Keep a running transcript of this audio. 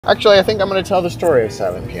Actually, I think I'm going to tell the story of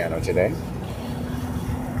silent piano today.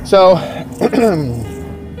 So,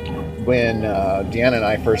 when Deanna and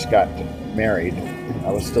I first got married, I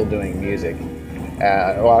was still doing music.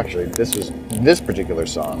 Well, actually, this particular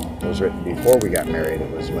song was written before we got married. It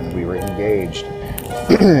was when we were engaged,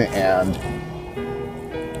 and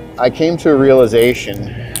I came to a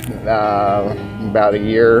realization about a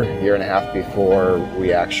year and a half before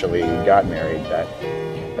we actually got married that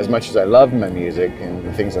as much as I loved my music and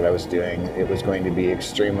the things that I was doing, it was going to be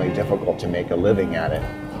extremely difficult to make a living at it.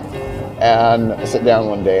 And I sat down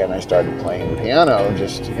one day and I started playing the piano,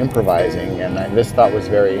 just improvising, and this thought was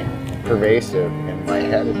very pervasive in my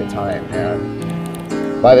head at the time.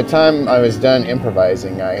 And by the time I was done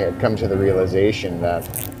improvising, I had come to the realization that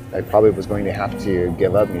I probably was going to have to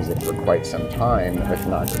give up music for quite some time, if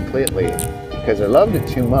not completely, because I loved it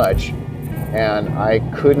too much and I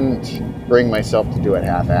couldn't bring myself to do it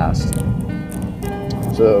half-assed.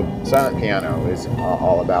 So silent piano is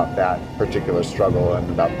all about that particular struggle and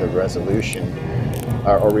about the resolution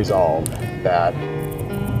or resolve that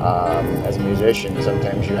as a musician,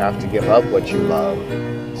 sometimes you have to give up what you love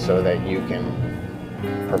so that you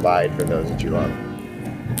can provide for those that you love.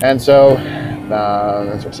 And so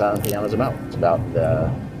that's what silent piano is about. It's about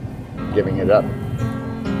giving it up.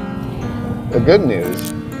 The good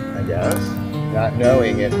news, I guess, not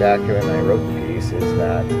knowing it back when I wrote the piece, is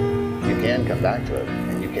that you can come back to it,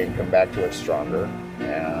 and you can come back to it stronger,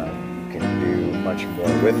 and you can do much more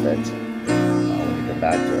with it when you come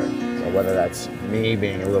back to it. So whether that's me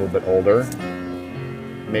being a little bit older,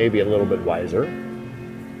 maybe a little bit wiser,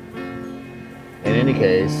 in any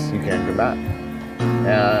case, you can come back.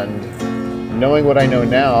 And knowing what I know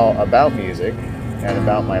now about music and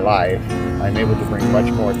about my life, I'm able to bring much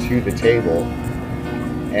more to the table.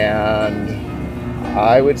 And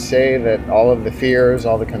I would say that all of the fears,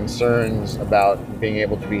 all the concerns about being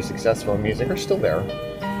able to be successful in music are still there,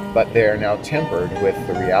 but they're now tempered with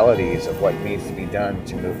the realities of what needs to be done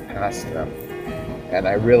to move past them. And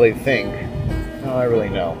I really think, no, I really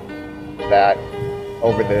know that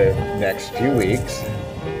over the next few weeks,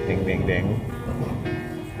 ding, ding, ding,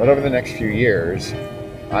 but over the next few years,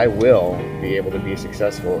 I will be able to be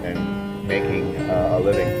successful in making a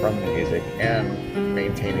living from the music and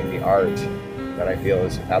maintaining the art that I feel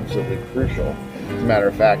is absolutely crucial. As a matter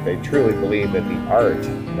of fact, I truly believe that the art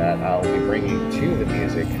that I'll be bringing to the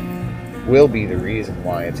music will be the reason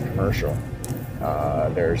why it's commercial.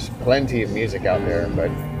 There's plenty of music out there, but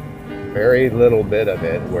very little bit of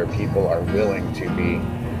it where people are willing to be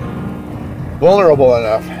vulnerable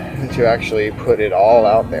enough to actually put it all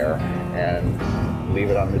out there and leave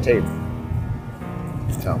it on the table.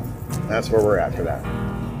 So that's where we're at for that.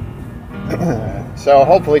 So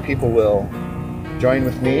hopefully people will join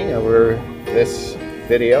with me over this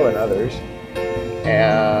video and others,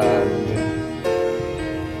 and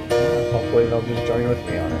hopefully they'll just join with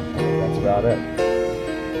me on it. That's about it.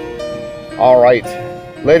 All right,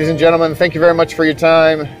 ladies and gentlemen, thank you very much for your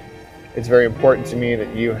time. It's very important to me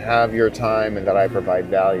that you have your time and that I provide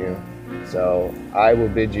value. So I will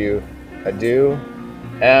bid you adieu.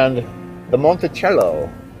 And the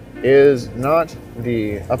Monticello is not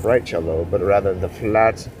the upright cello, but rather the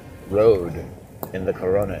flat road in the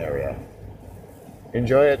Corona area.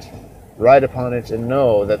 Enjoy it, ride upon it, and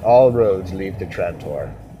know that all roads lead to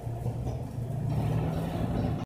Trantor.